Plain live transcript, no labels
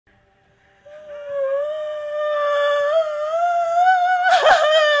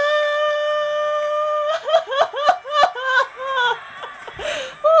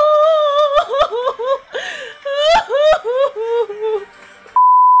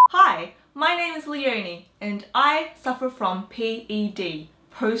My name is Leonie and I suffer from PED,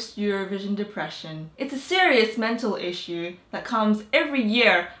 post-Eurovision Depression. It's a serious mental issue that comes every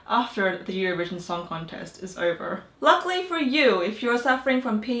year after the Eurovision Song Contest is over. Luckily for you, if you're suffering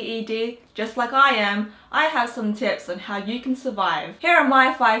from PED, just like I am, I have some tips on how you can survive. Here are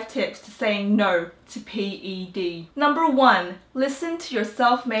my 5 tips to saying no to PED. Number 1, listen to your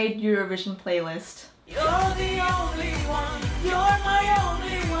self-made Eurovision playlist. You're the only one, you're my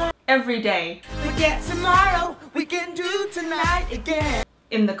only one. Every day. Forget tomorrow, we can do tonight again.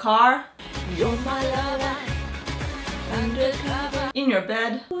 In the car. You're my lover, undercover. In your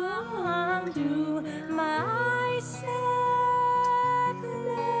bed. Undo my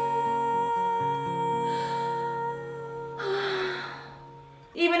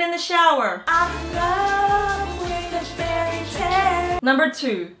Even in the shower. I'm in love with a fairy tale. Number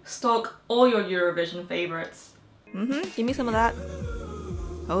 2, stalk all your Eurovision favorites. Give me some of that.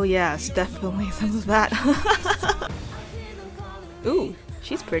 Oh yes, definitely some of that. Ooh,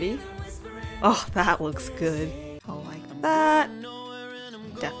 she's pretty. Oh, that looks good. I like that.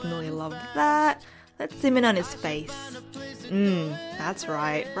 Definitely love that. Let's zoom in on his face. That's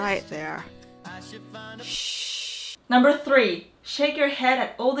right there. Shh. Number 3, shake your head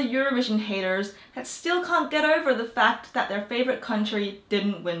at all the Eurovision haters that still can't get over the fact that their favorite country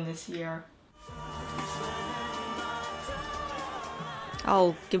didn't win this year.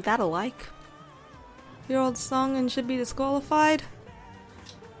 I'll give that a like. Your old song and should be disqualified.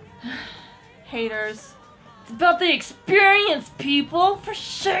 Haters. It's about the experience, people! For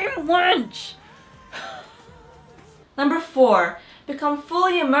shame, wench! Number 4, become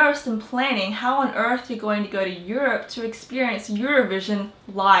fully immersed in planning how on earth you're going to go to Europe to experience Eurovision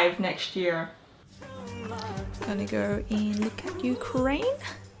live next year. Gonna go and look at Ukraine.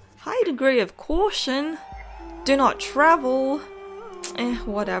 High degree of caution. Do not travel.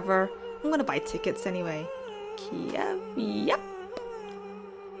 Whatever. I'm gonna buy tickets anyway. Kiev, yep.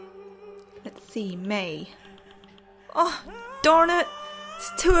 Let's see, May. Oh, darn it!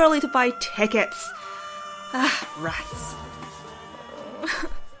 It's too early to buy tickets. Rats.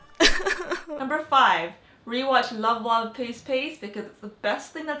 Number 5, rewatch Love Love Peace Peace because it's the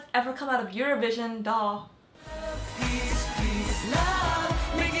best thing that's ever come out of Eurovision, duh. Peace, peace,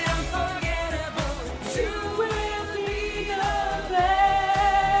 love, make it unforgettable. You will be the best.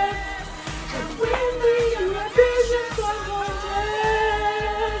 And win the Eurovision Song Contest.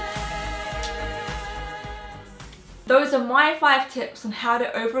 Those are my 5 tips on how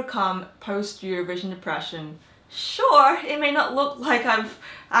to overcome post-Eurovision depression. Sure, it may not look like I've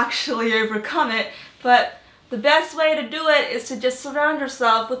actually overcome it, but the best way to do it is to just surround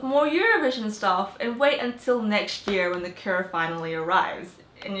yourself with more Eurovision stuff and wait until next year when the cure finally arrives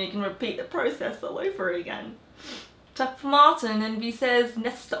and you can repeat the process all over again. Tack för maten and vi ses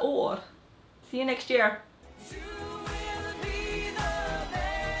nästa år. See you next year.